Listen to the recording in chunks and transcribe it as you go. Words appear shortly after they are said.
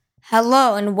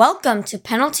Hello and welcome to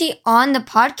Penalty on the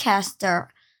Podcaster,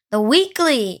 the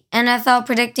weekly NFL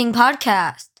predicting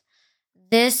podcast.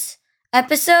 This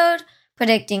episode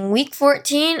predicting week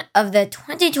 14 of the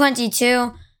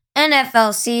 2022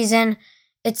 NFL season.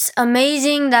 It's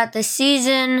amazing that the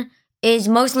season is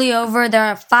mostly over. There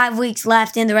are 5 weeks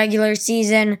left in the regular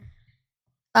season.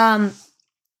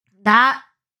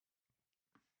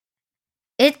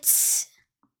 It's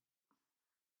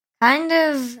kind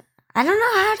of, I don't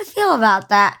know how to feel about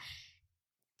that.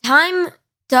 Time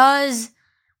does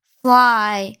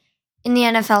fly in the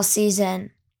NFL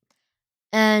season.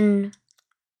 And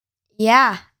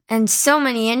so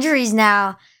many injuries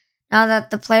now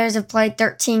that the players have played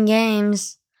 13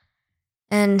 games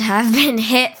and have been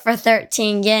hit for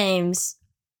 13 games.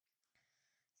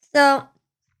 So,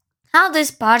 how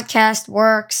this podcast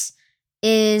works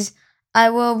is I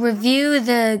will review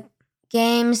the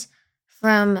games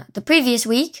from the previous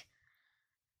week,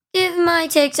 give my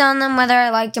takes on them, whether I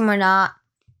liked them or not,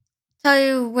 tell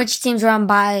you which teams were on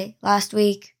bye last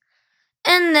week,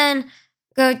 and then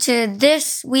go to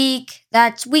this week,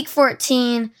 that's week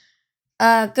 14,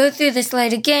 go through the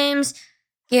slate of games,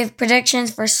 give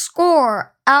predictions for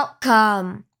score,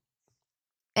 outcome,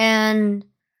 and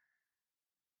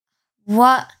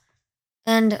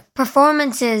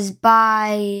performances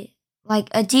by like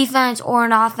a defense or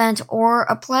an offense or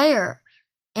a player,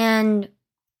 and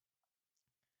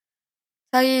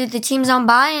tell you the teams on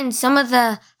bye and some of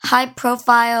the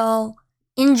high-profile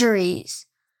injuries.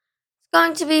 It's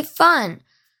going to be fun.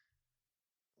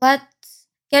 Let's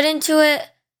get into it,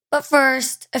 but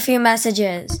first, a few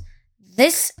messages.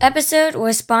 This episode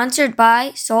was sponsored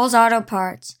by Souls Auto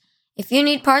Parts. If you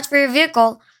need parts for your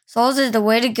vehicle, Souls is the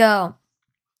way to go.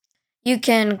 You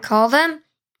can call them,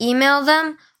 email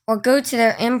them, or go to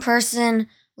their in-person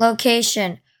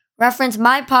location. Reference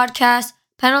my podcast,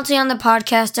 Penalty on the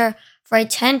Podcaster, for a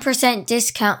 10%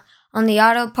 discount on the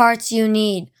auto parts you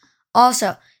need.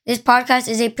 Also, this podcast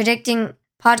is a predicting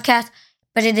podcast,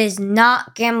 but it is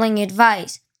not gambling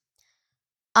advice.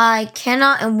 I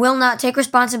cannot and will not take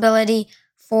responsibility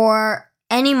for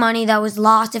any money that was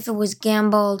lost if it was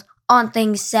gambled on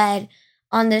things said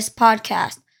on this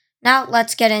podcast. Now,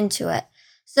 let's get into it.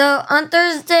 So, on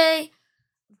Thursday,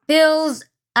 Bills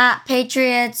at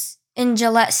Patriots in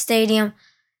Gillette Stadium.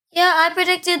 Yeah, I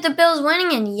predicted the Bills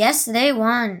winning, and yes, they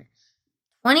won.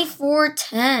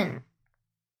 24-10. It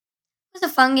was a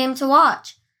fun game to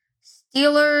watch.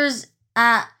 Steelers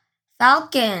at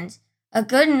Falcons. A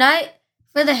good night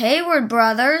for the Hayward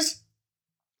brothers.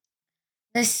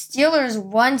 The Steelers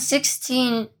won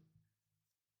 19-16.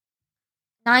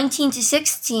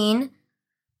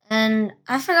 And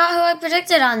I forgot who I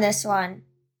predicted on this one.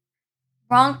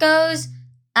 Broncos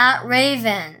at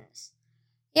Ravens.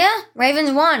 Yeah,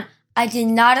 Ravens won. I did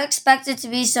not expect it to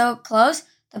be so close.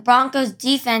 The Broncos'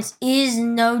 defense is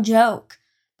no joke.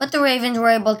 But the Ravens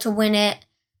were able to win it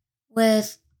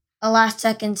with a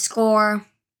last-second score.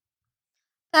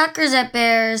 Packers at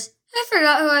Bears. I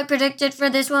forgot who I predicted for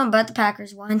this one, but the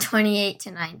Packers won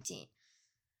 28-19.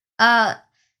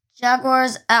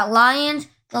 Jaguars at Lions.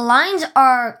 The Lions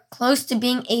are close to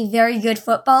being a very good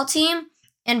football team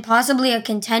and possibly a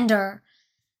contender.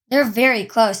 They're very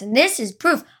close, and this is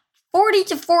proof.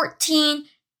 40-14,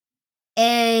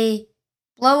 a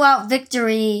blowout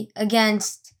victory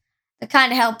against the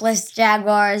kind of helpless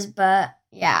Jaguars, but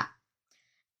yeah.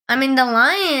 I mean, the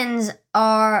Lions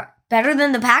are better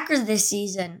than the Packers this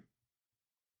season.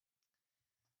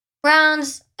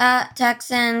 Browns at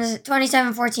Texans,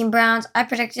 27-14 Browns. I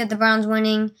predicted the Browns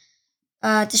winning.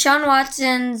 Deshaun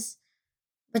Watson's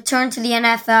return to the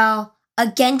NFL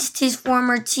against his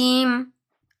former team.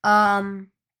 Deshaun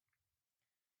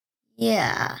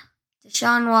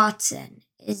Watson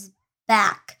is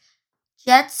back.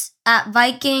 Jets at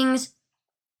Vikings.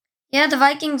 Yeah, the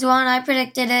Vikings won. I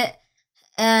predicted it.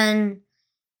 And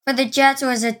for the Jets, it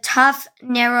was a tough,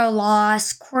 narrow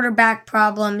loss. Quarterback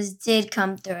problems did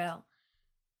come through.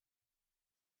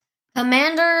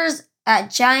 Commanders at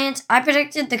Giants. I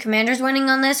predicted the Commanders winning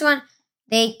on this one.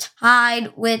 They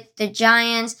tied with the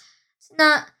Giants. It's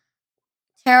not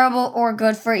terrible or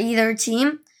good for either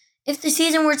team. If the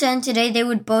season were to end today, they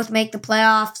would both make the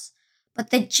playoffs.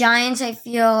 But the Giants, I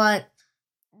feel like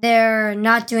they're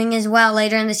not doing as well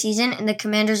later in the season, and the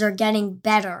Commanders are getting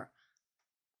better.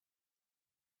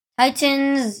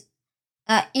 Titans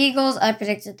at Eagles. I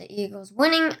predicted the Eagles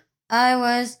winning. I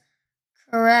was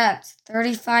correct.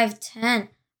 35-10.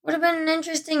 Would have been an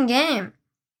interesting game.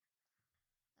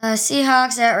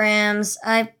 Seahawks at Rams.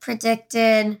 I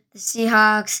predicted the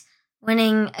Seahawks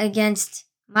winning against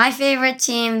my favorite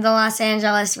team, the Los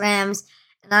Angeles Rams.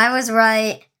 And I was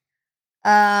right.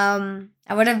 I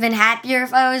would have been happier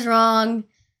if I was wrong,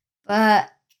 but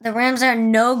the Rams are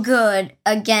no good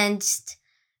against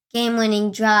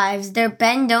game-winning drives. Their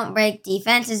bend don't break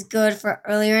defense is good for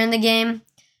earlier in the game,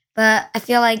 but I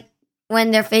feel like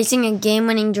when they're facing a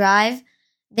game-winning drive,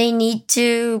 they need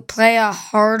to play a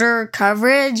harder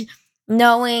coverage,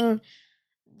 knowing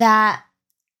that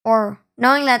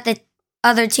the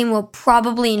other team will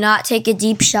probably not take a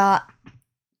deep shot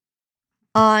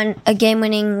on a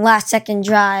game-winning last-second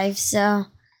drive. So,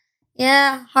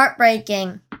 yeah,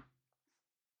 heartbreaking.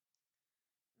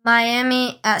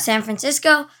 Miami at San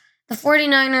Francisco. The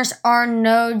 49ers are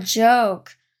no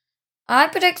joke. I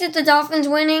predicted the Dolphins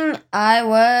winning. I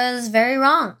was very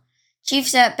wrong.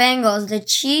 Chiefs at Bengals. The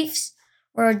Chiefs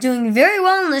were doing very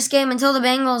well in this game until the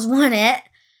Bengals won it.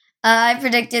 I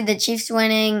predicted the Chiefs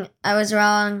winning. I was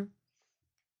wrong.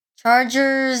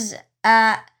 Chargers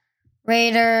at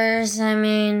Raiders. I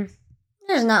mean,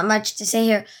 there's not much to say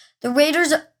here. The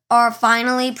Raiders are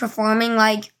finally performing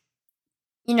like,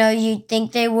 you'd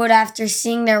think they would after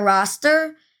seeing their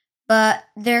roster, but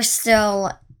they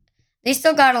still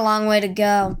got a long way to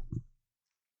go.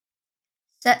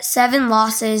 7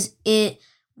 losses, it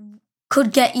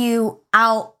could get you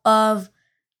out of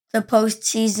the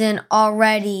postseason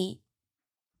already.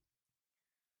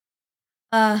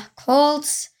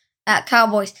 Colts at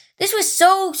Cowboys. This was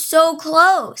so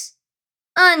close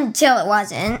until it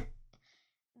wasn't.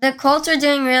 The Colts are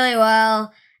doing really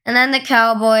well, and then the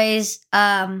Cowboys,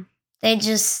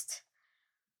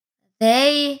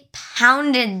 they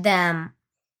pounded them,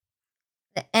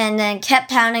 and then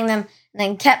kept pounding them, and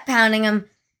then kept pounding them.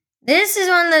 This is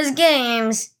one of those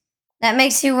games that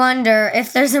makes you wonder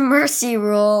if there's a mercy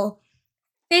rule.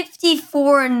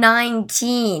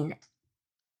 54-19.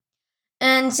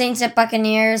 And Saints at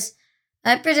Buccaneers.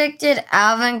 I predicted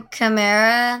Alvin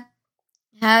Kamara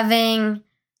having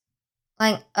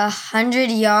like 100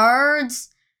 yards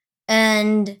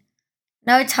and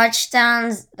no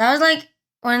touchdowns. That was like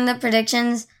one of the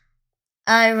predictions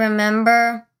I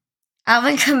remember.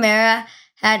 Alvin Kamara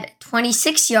had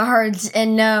 26 yards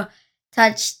and no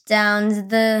touchdowns.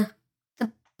 The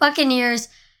Buccaneers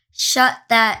shut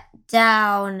that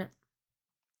down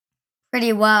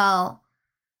pretty well.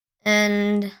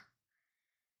 And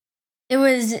it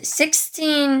was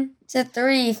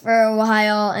 16-3 for a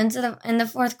while in the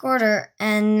fourth quarter,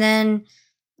 and then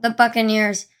the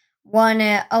Buccaneers won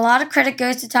it. A lot of credit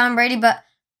goes to Tom Brady, but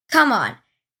come on.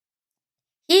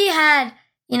 He had,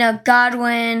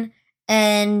 Godwin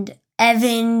and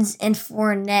Evans and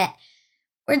Fournette.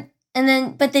 But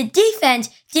the defense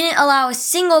didn't allow a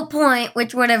single point,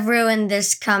 which would have ruined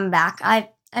this comeback. I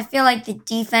feel like the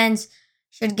defense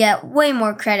should get way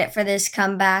more credit for this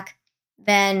comeback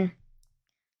than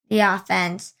the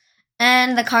offense.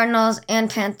 And the Cardinals and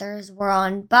Panthers were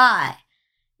on bye.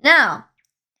 Now,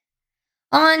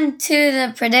 on to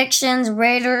the predictions.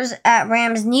 Raiders at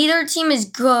Rams. Neither team is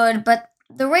good, but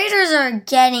the Raiders are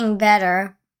getting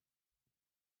better.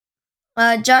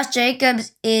 Josh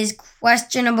Jacobs is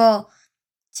questionable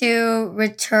to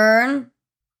return.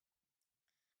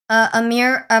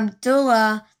 Amir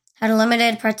Abdullah had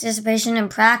limited participation in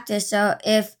practice, so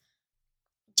if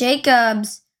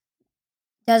Jacobs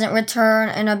doesn't return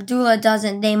and Abdullah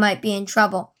doesn't, they might be in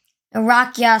trouble. And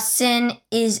Rock Ya-Sin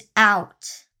is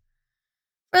out.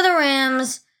 For the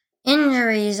Rams,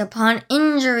 injuries upon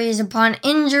injuries upon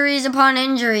injuries upon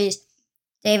injuries.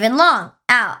 David Long,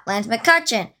 out. Lance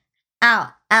McCutcheon, out.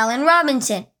 Allen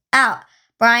Robinson, out.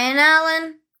 Brian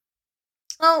Allen,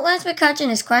 Lance McCutcheon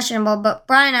is questionable, but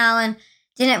Brian Allen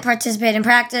didn't participate in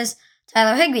practice.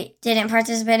 Tyler Higbee didn't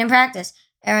participate in practice.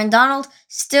 Aaron Donald,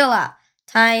 still out.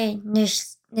 Ty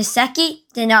Nsekhe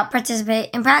did not participate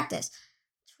in practice.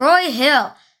 Troy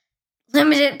Hill,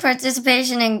 limited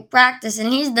participation in practice,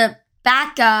 and he's the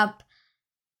backup.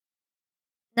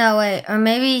 No, wait, or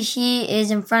maybe he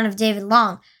is in front of David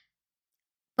Long.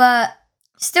 But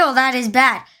still, that is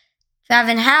bad.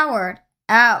 Travin Howard,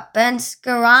 out. Ben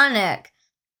Skoranek,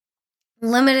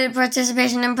 limited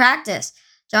participation in practice.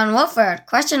 John Wolford,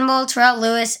 questionable. Terrell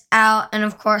Lewis, out. And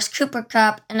of course, Cooper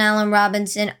Kupp and Allen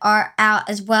Robinson are out,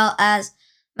 as well as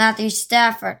Matthew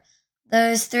Stafford.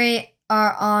 Those 3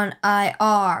 are on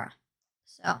IR.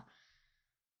 So,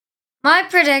 my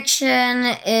prediction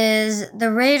is the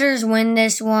Raiders win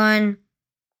this one.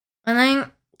 I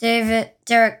think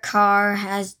Derek Carr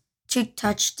has 2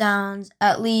 touchdowns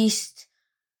at least.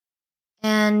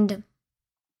 And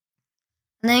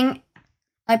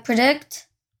I predict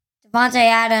Devontae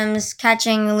Adams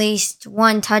catching at least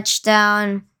 1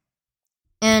 touchdown.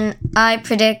 And I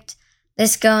predict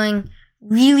this going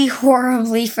really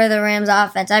horribly for the Rams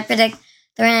offense. I predict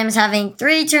the Rams having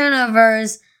 3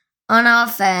 turnovers on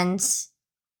offense.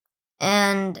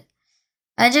 And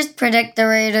I just predict the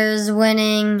Raiders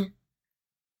winning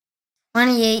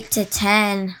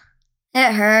 28-10.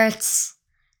 It hurts.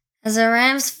 As a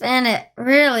Rams fan, it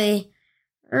really,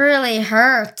 really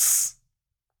hurts.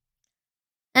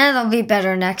 And it'll be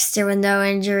better next year with no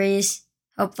injuries,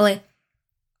 hopefully.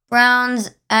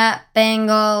 Browns at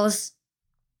Bengals.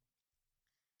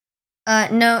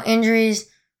 No injuries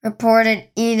reported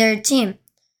either team.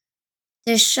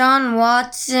 Deshaun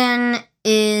Watson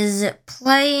is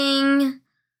playing.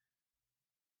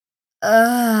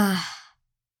 Yeah,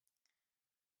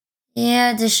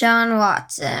 Deshaun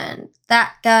Watson.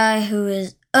 That guy who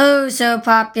is oh so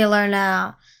popular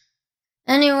now.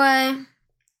 Anyway, I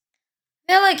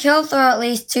feel like he'll throw at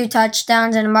least 2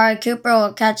 touchdowns and Amari Cooper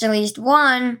will catch at least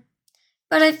 1.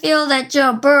 But I feel that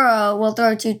Joe Burrow will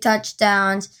throw 2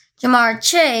 touchdowns, Jamar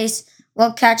Chase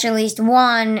will catch at least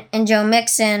 1, and Joe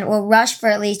Mixon will rush for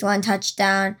at least 1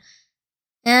 touchdown.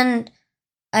 And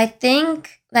I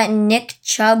think that Nick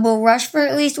Chubb will rush for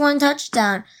at least 1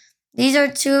 touchdown. These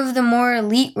are 2 of the more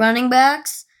elite running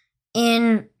backs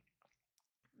in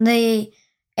the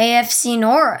AFC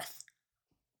North.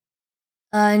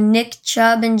 Nick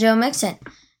Chubb and Joe Mixon.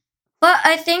 But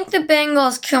I think the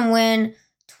Bengals can win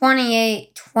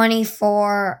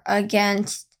 28-24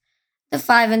 against the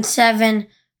 5-7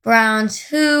 Browns.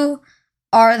 Who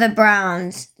are the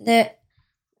Browns?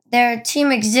 Their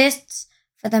team exists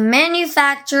for the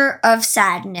manufacture of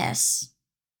sadness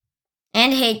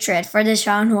and hatred for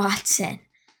Deshaun Watson.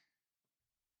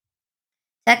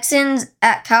 Texans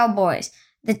at Cowboys.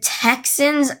 The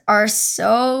Texans are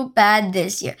so bad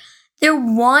this year. They're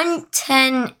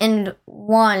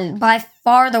 1-10-1, by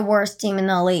far the worst team in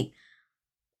the league.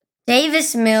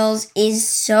 Davis Mills is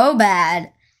so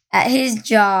bad at his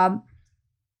job,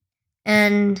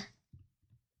 and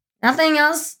nothing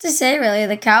else to say really.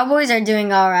 The Cowboys are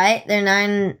doing all right. They're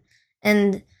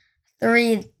 9-3.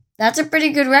 That's a pretty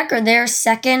good record. They're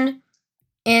second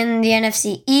in the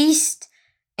NFC East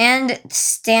and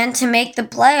stand to make the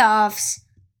playoffs,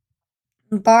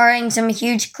 barring some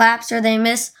huge claps where they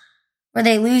lose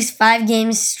 5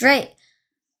 games straight.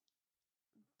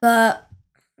 But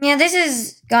yeah, this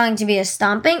is going to be a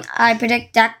stomping. I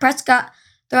predict Dak Prescott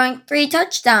throwing 3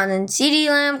 touchdowns and CeeDee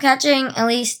Lamb catching at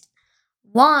least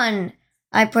 1.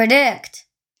 I predict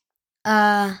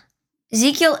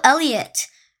Ezekiel Elliott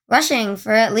rushing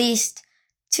for at least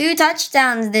 2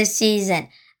 touchdowns this season.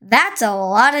 That's a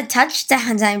lot of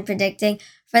touchdowns I'm predicting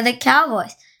for the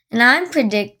Cowboys. And I'm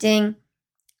predicting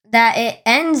that it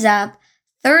ends up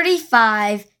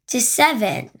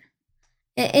 35-7.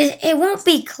 It won't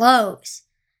be close.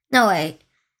 No, wait.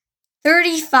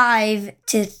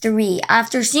 35-3.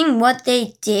 After seeing what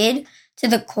they did to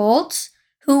the Colts,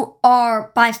 who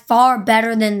are by far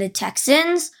better than the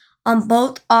Texans on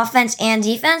both offense and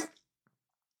defense,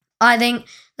 I think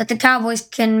that the Cowboys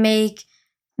can make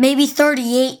maybe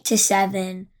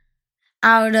 38-7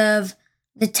 out of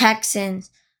the Texans.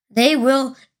 They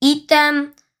will eat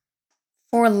them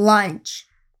for lunch.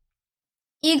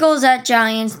 Eagles at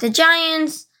Giants. The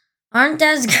Giants aren't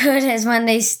as good as when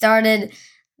they started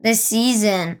this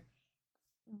season.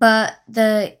 But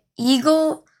the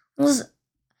Eagles,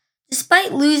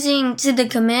 despite losing to the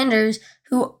Commanders,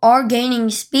 who are gaining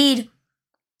speed,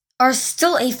 are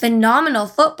still a phenomenal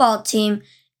football team.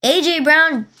 A.J.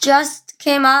 Brown just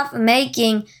came off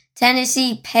making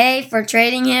Tennessee pay for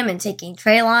trading him and taking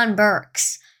Treylon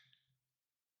Burks.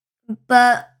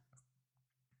 But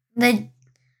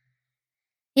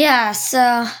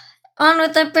so on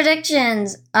with the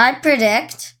predictions. I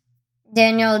predict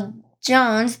Daniel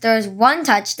Jones throws 1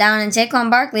 touchdown and Saquon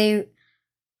Barkley.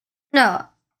 No,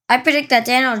 I predict that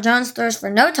Daniel Jones throws for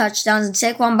no touchdowns and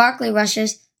Saquon Barkley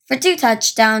rushes for 2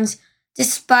 touchdowns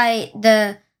despite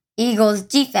the Eagles'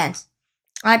 defense.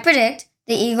 I predict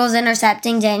the Eagles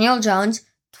intercepting Daniel Jones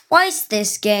twice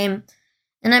this game.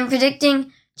 And I'm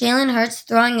predicting Jalen Hurts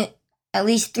throwing at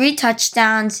least 3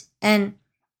 touchdowns and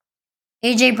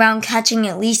A.J. Brown catching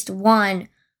at least 1.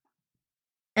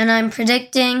 And I'm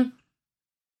predicting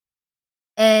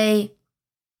a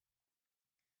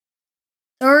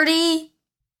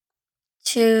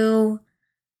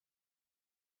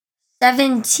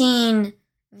 30-17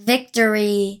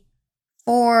 victory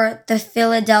for the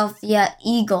Philadelphia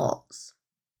Eagles.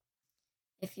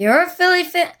 If you're a Philly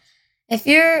fan, if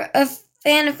you're a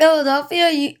fan of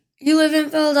Philadelphia, you live in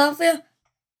Philadelphia,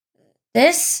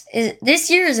 this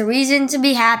year is a reason to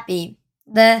be happy.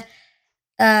 The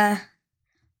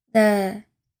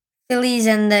Phillies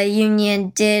and the Union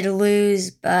did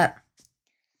lose, but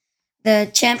the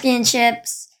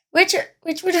championships which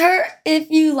would hurt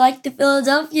if you like the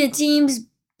Philadelphia teams,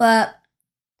 but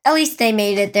at least they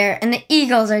made it there, and the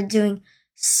Eagles are doing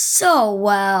so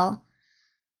well.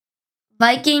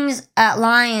 Vikings at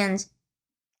Lions.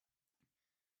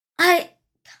 I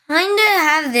kind of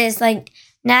have this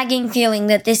nagging feeling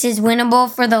that this is winnable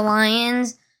for the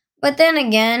Lions. But then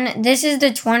again, this is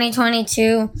the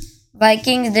 2022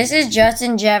 Vikings. This is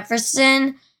Justin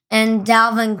Jefferson and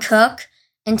Dalvin Cook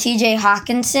and TJ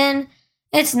Hawkinson.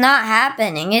 It's not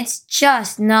happening. It's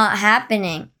just not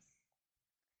happening.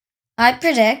 I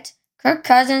predict Kirk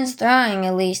Cousins throwing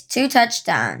at least 2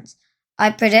 touchdowns. I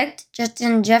predict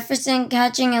Justin Jefferson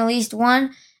catching at least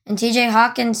 1 and TJ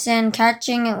Hawkinson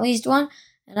catching at least 1.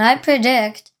 And I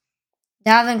predict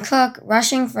Dalvin Cook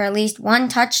rushing for at least 1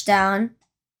 touchdown.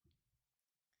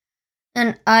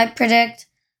 And I predict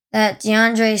that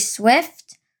DeAndre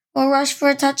Swift will rush for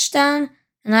a touchdown.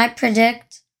 And I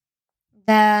predict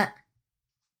that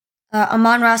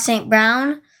Amon-Ra St.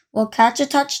 Brown will catch a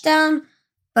touchdown.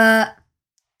 But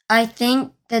I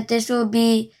think that this will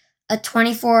be a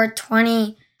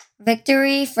 24-20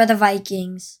 victory for the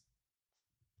Vikings.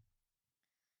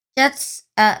 Jets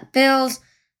at Bills.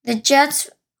 The Jets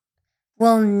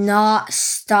will not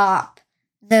stop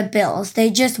the Bills. They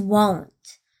just won't.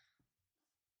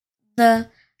 The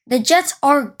Jets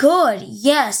are good.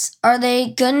 Yes. Are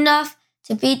they good enough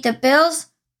to beat the Bills?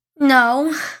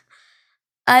 No.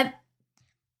 They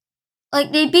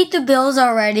beat the Bills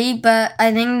already, but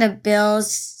I think the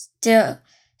Bills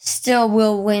still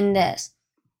will win this.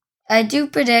 I do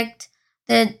predict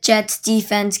the Jets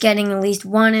defense getting at least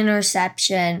 1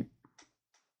 interception.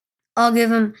 I'll give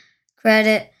them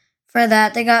credit for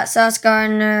that. They got Sauce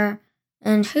Gardner,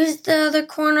 and who's the other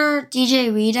corner?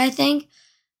 DJ Reed, I think.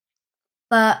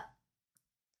 But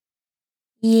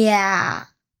yeah,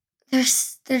 they're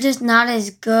just not as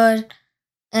good,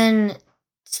 and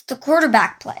it's the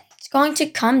quarterback play. It's going to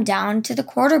come down to the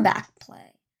quarterback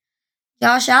play.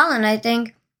 Josh Allen, I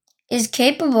think, is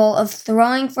capable of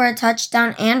throwing for a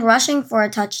touchdown and rushing for a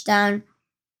touchdown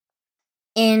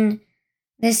in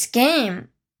this game.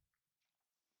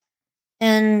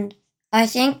 And I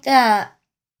think that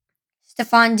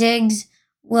Stephon Diggs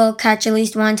will catch at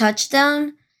least 1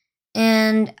 touchdown.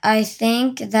 And I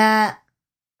think that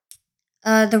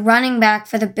the running back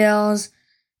for the Bills,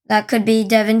 that could be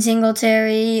Devin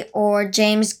Singletary or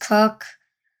James Cook,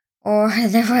 or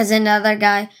there was another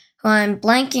guy who I'm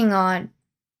blanking on.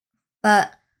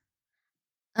 But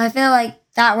I feel like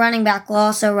that running back will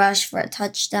also rush for a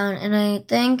touchdown. And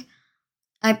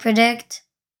I predict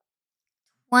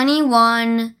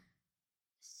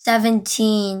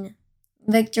 21-17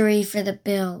 victory for the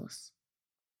Bills.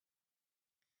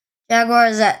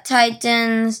 Jaguars at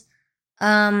Titans.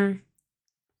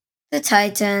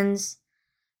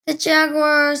 The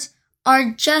Jaguars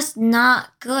are just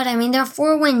not good. I mean, they're a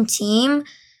 4-win team,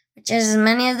 which is as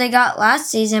many as they got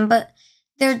last season, but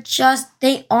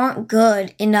they aren't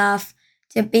good enough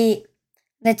to beat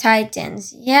the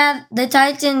Titans. Yeah, the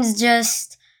Titans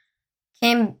just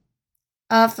came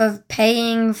off of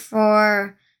paying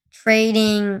for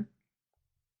trading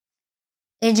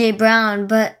A.J. Brown,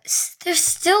 but they're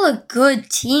still a good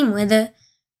team with a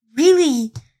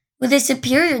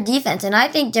superior defense. And I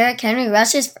think Derrick Henry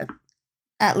rushes for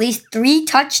at least 3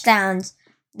 touchdowns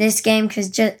this game,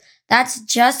 because that's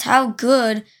just how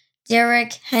good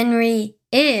Derrick Henry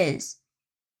is.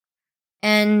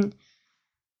 And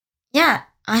yeah,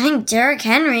 I think Derrick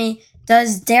Henry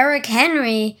does Derrick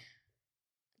Henry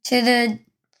to the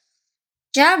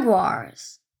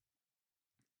Jaguars.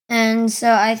 And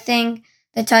so I think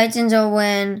the Titans will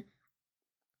win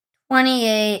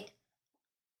 28-13.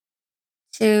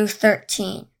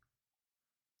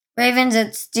 Ravens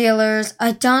at Steelers.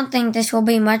 I don't think this will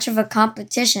be much of a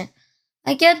competition.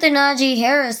 I get the Najee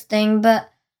Harris thing,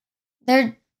 but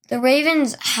the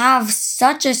Ravens have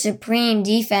such a supreme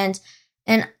defense,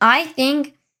 and I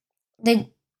think the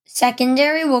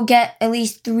secondary will get at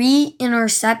least 3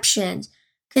 interceptions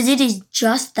because it is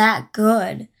just that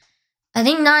good. I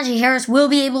think Najee Harris will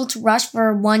be able to rush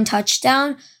for 1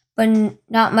 touchdown, but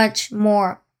not much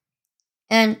more.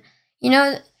 And,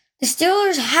 the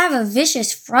Steelers have a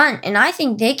vicious front, and I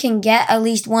think they can get at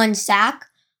least 1 sack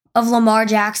of Lamar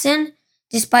Jackson,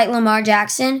 despite Lamar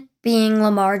Jackson being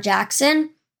Lamar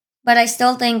Jackson. But I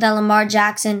still think that Lamar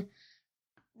Jackson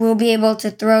will be able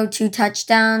to throw 2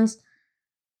 touchdowns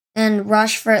and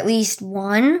rush for at least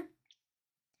 1.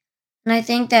 And I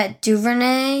think that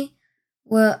Duvernay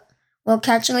will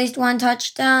catch at least 1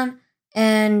 touchdown,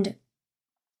 and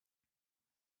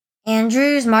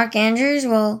Mark Andrews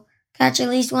will catch at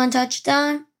least 1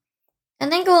 touchdown. I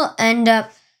think it will end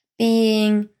up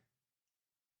being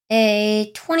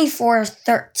a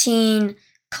 24-13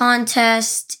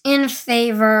 contest in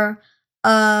favor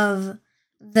of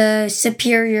the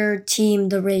superior team,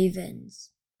 the Ravens.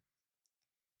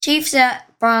 Chiefs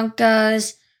at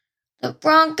Broncos. The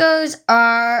Broncos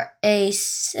are a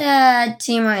sad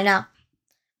team right now.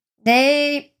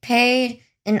 They paid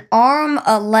an arm,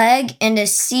 a leg, and a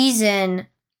season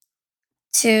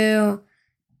to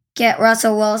get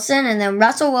Russell Wilson, and then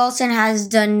Russell Wilson has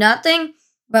done nothing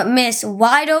but miss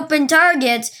wide open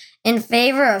targets in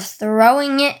favor of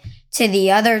throwing it to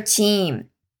the other team.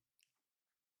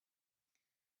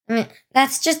 I mean,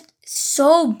 that's just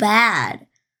so bad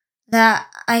that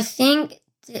I think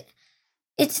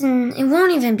it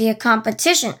won't even be a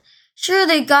competition. Sure,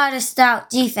 they got a stout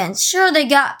defense. Sure, they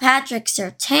got Patrick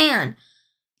Surtain.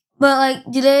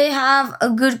 But, do they have a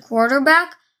good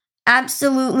quarterback?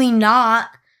 Absolutely not.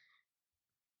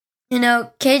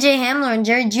 KJ Hamler and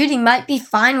Jerry Jeudy might be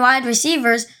fine wide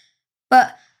receivers,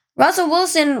 but Russell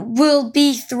Wilson will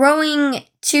be throwing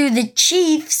to the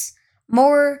Chiefs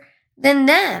more than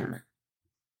them.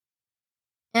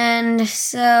 And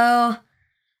the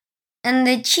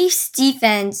Chiefs'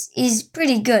 defense is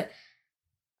pretty good.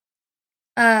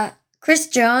 Chris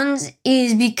Jones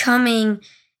is becoming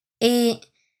a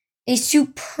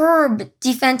superb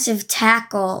defensive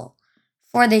tackle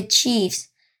for the Chiefs.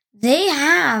 They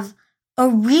have a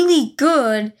really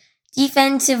good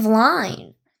defensive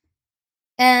line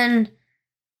and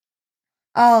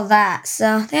all that.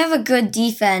 So they have a good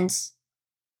defense.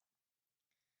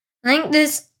 I think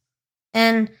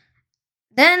and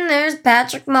then there's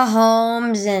Patrick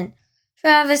Mahomes and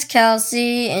Travis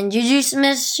Kelce and Juju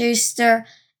Smith-Schuster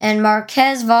and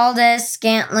Marquez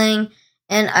Valdes-Scantling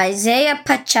and Isaiah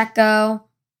Pacheco.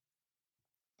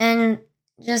 And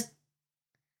just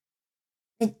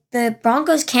the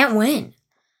Broncos can't win.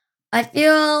 I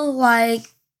feel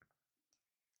like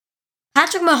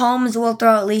Patrick Mahomes will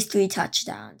throw at least 3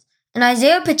 touchdowns. And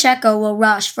Isaiah Pacheco will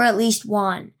rush for at least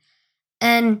 1.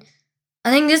 And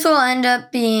I think this will end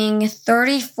up being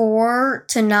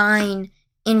 34-9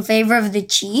 in favor of the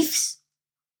Chiefs.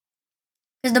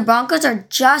 Because the Broncos are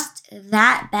just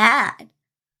that bad.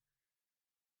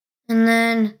 And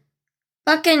then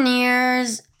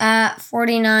Buccaneers at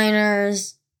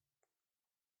 49ers.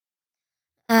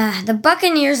 The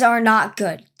Buccaneers are not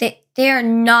good. They are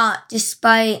not,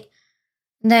 despite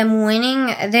them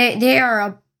winning. They are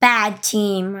a bad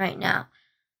team right now.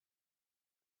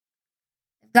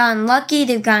 They've gotten lucky.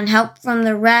 They've gotten help from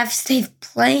the refs. They've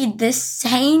played the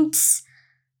Saints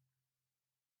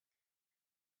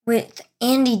with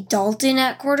Andy Dalton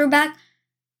at quarterback.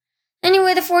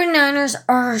 Anyway, the 49ers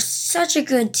are such a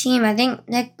good team. I think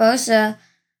Nick Bosa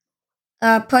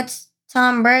puts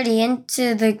Tom Brady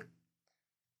into the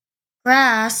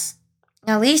grass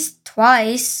at least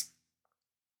twice.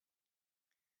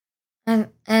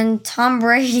 And Tom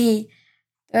Brady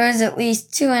throws at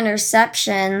least 2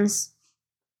 interceptions.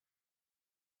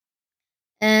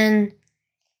 And,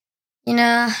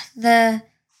 the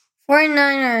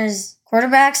 49ers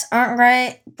quarterbacks aren't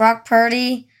great. Brock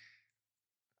Purdy,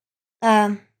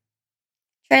 Trey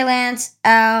Lance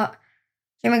out,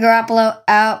 Jimmy Garoppolo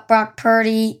out, Brock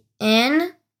Purdy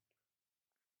in.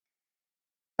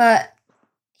 But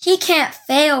he can't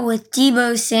fail with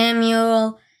Deebo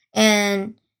Samuel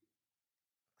and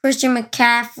Christian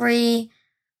McCaffrey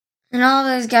and all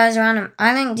those guys around him.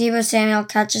 I think Deebo Samuel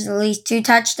catches at least 2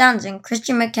 touchdowns and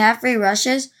Christian McCaffrey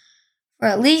rushes for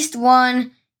at least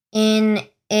 1 in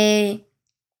a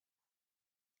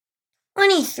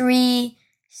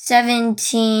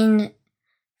 23-17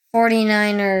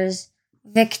 49ers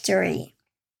victory.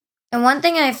 And one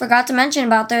thing I forgot to mention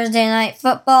about Thursday Night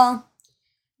Football,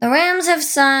 the Rams have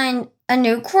signed a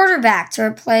new quarterback to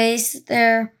replace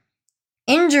their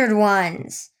injured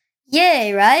ones.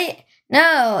 Yay, right?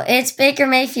 No, it's Baker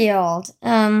Mayfield.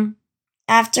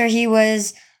 After he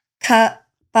was cut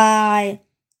by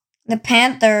the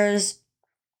Panthers,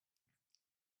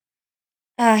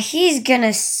 he's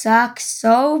gonna suck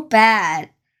so bad.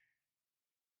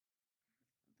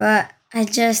 But I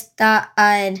just thought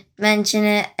I'd mention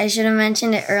it. I should have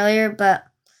mentioned it earlier, but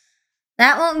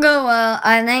that won't go well.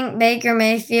 I think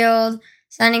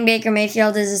signing Baker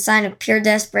Mayfield is a sign of pure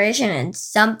desperation and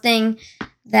something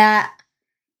that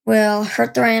will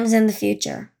hurt the Rams in the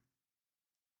future.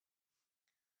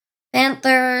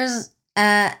 Panthers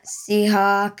at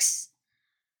Seahawks.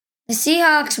 The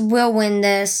Seahawks will win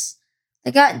this.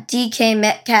 They got DK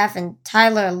Metcalf and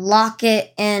Tyler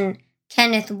Lockett and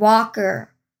Kenneth Walker.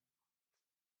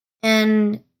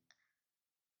 And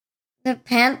the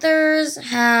Panthers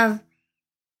have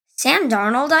Sam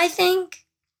Darnold, I think.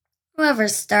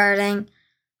 Whoever's starting.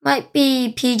 might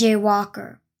be PJ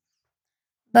Walker.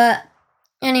 But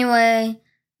anyway,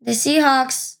 the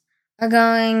Seahawks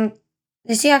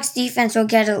defense will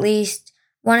get at least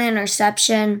one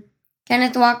interception.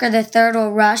 Kenneth Walker III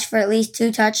will rush for at least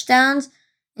 2 touchdowns,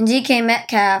 and DK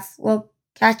Metcalf will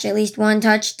catch at least 1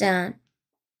 touchdown.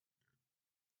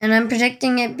 And I'm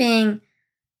predicting it being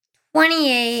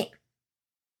 28-16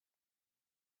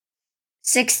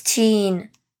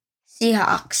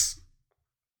 Seahawks.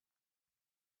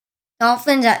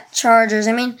 Dolphins at Chargers.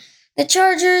 I mean, the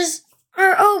Chargers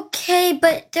are okay,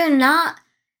 but they're not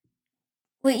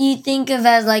what you think of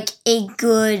as like a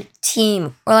good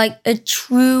team or like a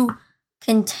true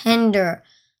contender.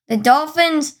 The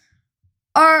Dolphins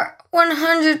are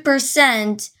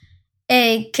 100%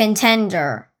 a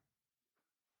contender.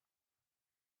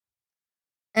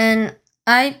 And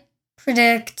I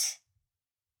predict,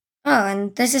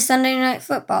 and this is Sunday Night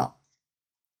Football.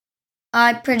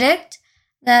 I predict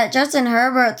that Justin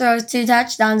Herbert throws 2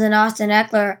 touchdowns and Austin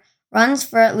Eckler runs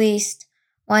for at least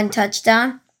 1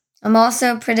 touchdown. I'm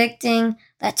also predicting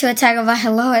that Tua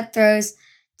Tagovailoa throws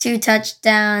 2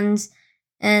 touchdowns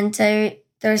and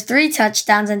throws 3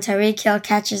 touchdowns and Tyreek Hill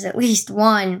catches at least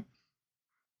 1.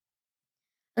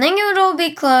 I think it will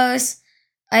be close.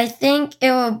 I think it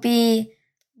will be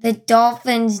the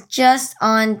Dolphins just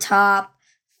on top,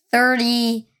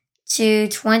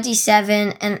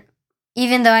 30-27. And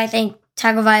even though I think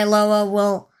Tagovailoa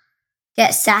will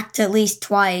get sacked at least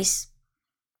twice.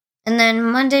 And then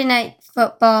Monday Night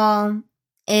Football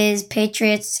is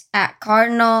Patriots at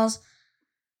Cardinals.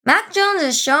 Mac Jones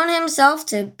has shown himself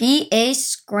to be a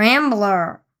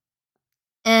scrambler.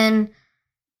 And,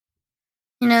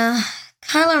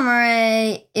 Kyler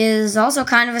Murray is also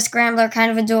kind of a scrambler,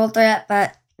 kind of a dual threat,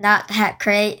 but not that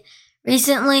great.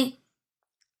 Recently,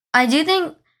 I do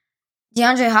think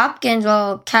DeAndre Hopkins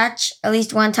will catch at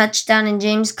least 1 touchdown and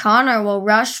James Conner will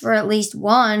rush for at least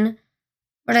 1.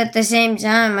 But at the same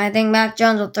time, I think Mac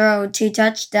Jones will throw 2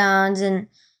 touchdowns and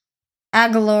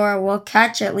Aguilar will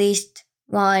catch at least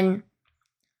 1.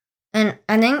 And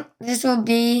I think this will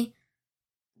be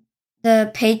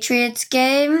the Patriots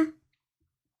game.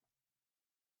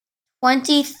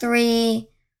 23-14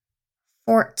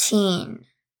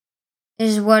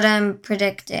 is what I'm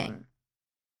predicting.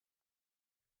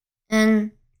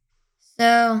 And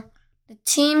so the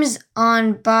teams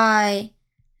on bye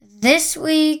this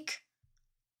week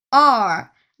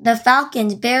are the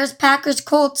Falcons, Bears, Packers,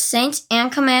 Colts, Saints,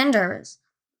 and Commanders.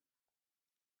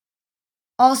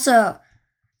 Also,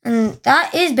 and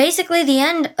that is basically the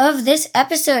end of this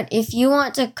episode. If you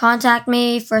want to contact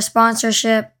me for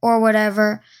sponsorship or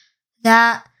whatever,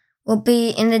 that will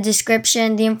be in the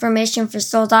description. The information for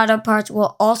Sold Auto Parts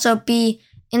will also be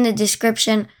in the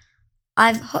description.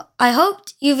 I hope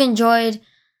you've enjoyed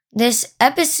this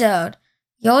episode.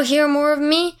 You'll hear more of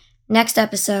me next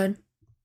episode.